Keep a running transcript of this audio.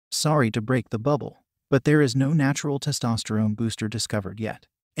Sorry to break the bubble, but there is no natural testosterone booster discovered yet.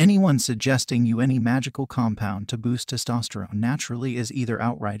 Anyone suggesting you any magical compound to boost testosterone naturally is either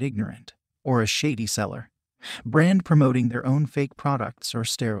outright ignorant or a shady seller, brand promoting their own fake products or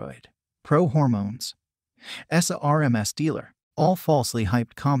steroid, pro-hormones, SRMS dealer, all falsely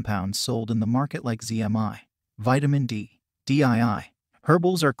hyped compounds sold in the market like ZMI, vitamin D, DII.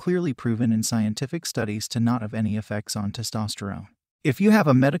 Herbals are clearly proven in scientific studies to not have any effects on testosterone. If you have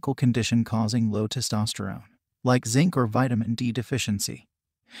a medical condition causing low testosterone, like zinc or vitamin D deficiency,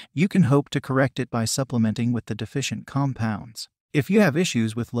 you can hope to correct it by supplementing with the deficient compounds. If you have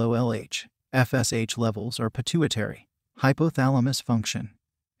issues with low LH, FSH levels or pituitary, hypothalamus function,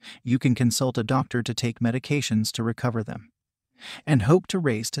 you can consult a doctor to take medications to recover them and hope to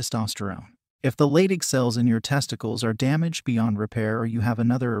raise testosterone. If the Leydig cells in your testicles are damaged beyond repair or you have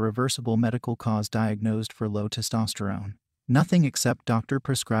another irreversible medical cause diagnosed for low testosterone, nothing except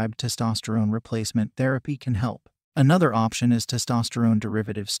doctor-prescribed testosterone replacement therapy can help. Another option is testosterone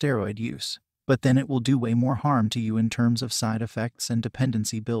derivative steroid use, but then it will do way more harm to you in terms of side effects and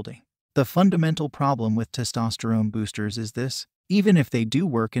dependency building. The fundamental problem with testosterone boosters is this: even if they do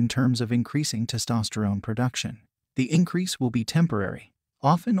work in terms of increasing testosterone production, the increase will be temporary,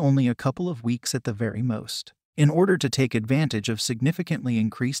 often only a couple of weeks at the very most. In order to take advantage of significantly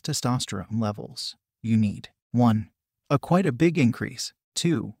increased testosterone levels, you need 1. Quite a big increase.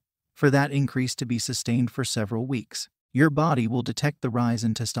 2. For that increase to be sustained for several weeks. Your body will detect the rise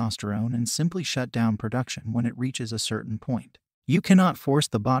in testosterone and simply shut down production when it reaches a certain point. You cannot force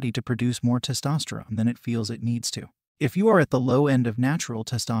the body to produce more testosterone than it feels it needs to. If you are at the low end of natural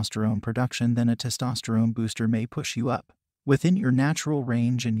testosterone production, then a testosterone booster may push you up within your natural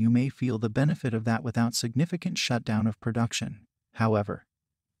range and you may feel the benefit of that without significant shutdown of production. However,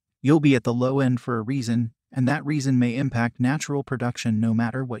 you'll be at the low end for a reason, and that reason may impact natural production no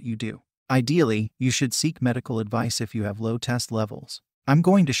matter what you do. Ideally, you should seek medical advice if you have low test levels. I'm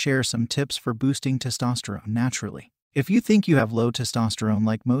going to share some tips for boosting testosterone naturally. If you think you have low testosterone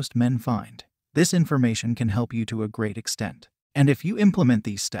like most men find, this information can help you to a great extent. And if you implement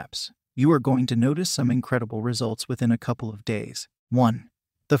these steps, you are going to notice some incredible results within a couple of days. 1.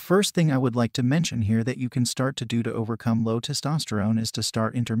 The first thing I would like to mention here that you can start to do to overcome low testosterone is to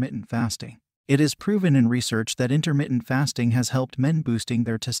start intermittent fasting. It is proven in research that intermittent fasting has helped men boosting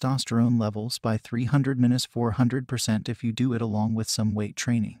their testosterone levels by 300–400% if you do it along with some weight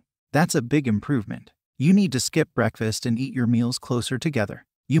training. That's a big improvement. You need to skip breakfast and eat your meals closer together.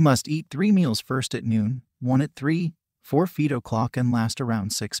 You must eat 3 meals, first at noon, 1 at 3, 4 o'clock, and last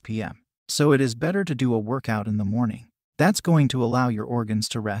around 6 p.m. So it is better to do a workout in the morning. That's going to allow your organs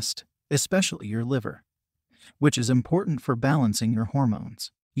to rest, especially your liver, which is important for balancing your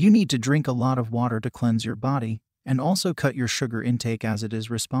hormones. You need to drink a lot of water to cleanse your body, and also cut your sugar intake as it is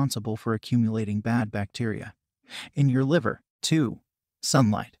responsible for accumulating bad bacteria in your liver. 2.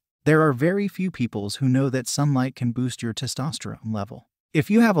 Sunlight. There are very few people who know that sunlight can boost your testosterone level. If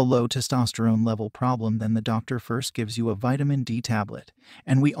you have a low testosterone level problem, then the doctor first gives you a vitamin D tablet,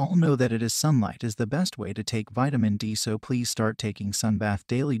 and we all know that sunlight is the best way to take vitamin D, so please start taking sunbath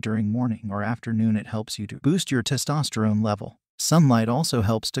daily during morning or afternoon. It helps you to boost your testosterone level. Sunlight also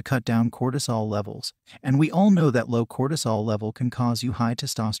helps to cut down cortisol levels, and we all know that low cortisol level can cause you high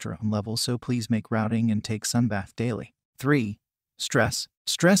testosterone levels, so please make routing and take sunbath daily. 3. Stress.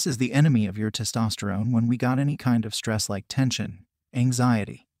 Stress is the enemy of your testosterone. When we got any kind of stress like tension,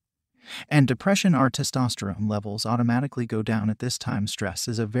 anxiety, and depression, our testosterone levels automatically go down. At this time, stress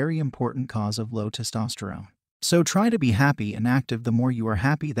is a very important cause of low testosterone. So try to be happy and active. The more you are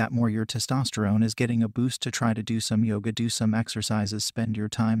happy, that more your testosterone is getting a boost. To try to do some yoga, do some exercises, spend your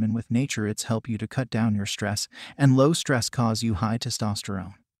time in with nature. It's help you to cut down your stress, and low stress cause you high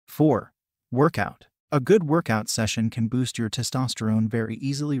testosterone. 4. Workout. A good workout session can boost your testosterone very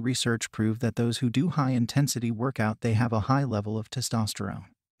easily. Research proved that those who do high-intensity workout, they have a high level of testosterone.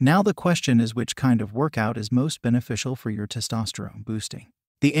 Now the question is, which kind of workout is most beneficial for your testosterone boosting?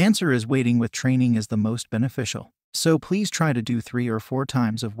 The answer is weighting with training is the most beneficial. So please try to do 3 or 4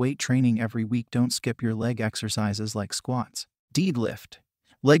 times of weight training every week. Don't skip your leg exercises like squats, deadlift,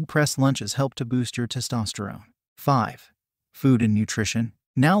 leg press, lunges help to boost your testosterone. 5. Food and nutrition.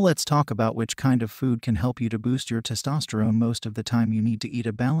 Now let's talk about which kind of food can help you to boost your testosterone. Most of the time you need to eat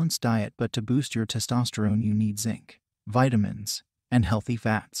a balanced diet, but to boost your testosterone you need zinc, vitamins, and healthy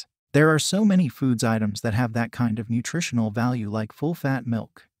fats. There are so many foods items that have that kind of nutritional value, like full-fat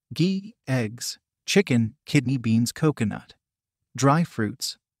milk, ghee, eggs, chicken, kidney beans, coconut, dry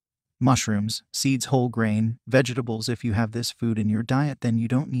fruits, mushrooms, seeds, whole grain, vegetables. If you have this food in your diet, then you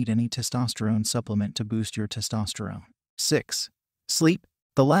don't need any testosterone supplement to boost your testosterone. 6. Sleep.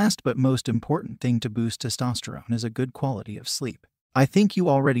 The last but most important thing to boost testosterone is a good quality of sleep. I think you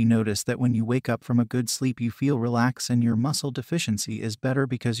already noticed that when you wake up from a good sleep, you feel relaxed and your muscle deficiency is better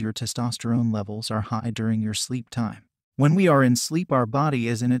because your testosterone levels are high during your sleep time. When we are in sleep, our body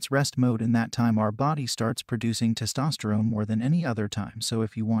is in its rest mode. In that time, our body starts producing testosterone more than any other time. So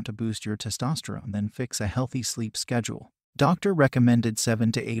if you want to boost your testosterone, then fix a healthy sleep schedule. Doctor recommended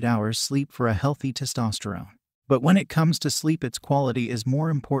 7 to 8 hours sleep for a healthy testosterone. But when it comes to sleep, its quality is more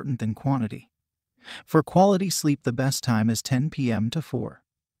important than quantity. For quality sleep, the best time is 10 p.m. to 4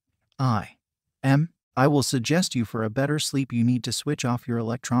 a.m. I will suggest you for a better sleep, you need to switch off your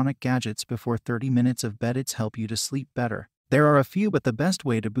electronic gadgets before 30 minutes of bed. It's help you to sleep better. There are a few, but the best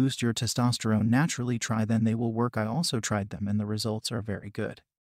way to boost your testosterone naturally, try them. They will work. I also tried them and the results are very good.